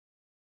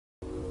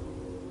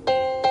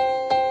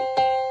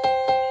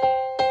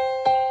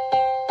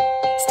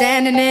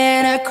Standing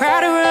in a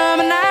crowded room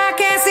and I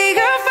can't see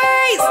your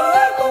face.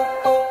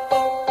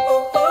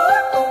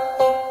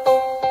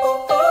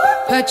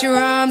 Put your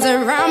arms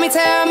around me,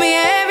 tell me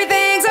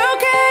everything's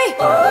okay.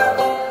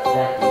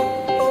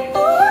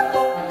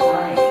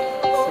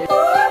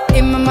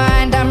 In my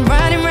mind I'm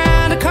running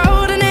round a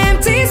cold and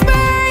empty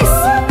space.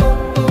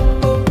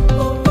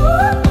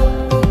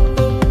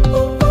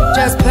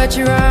 Just put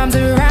your arms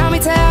around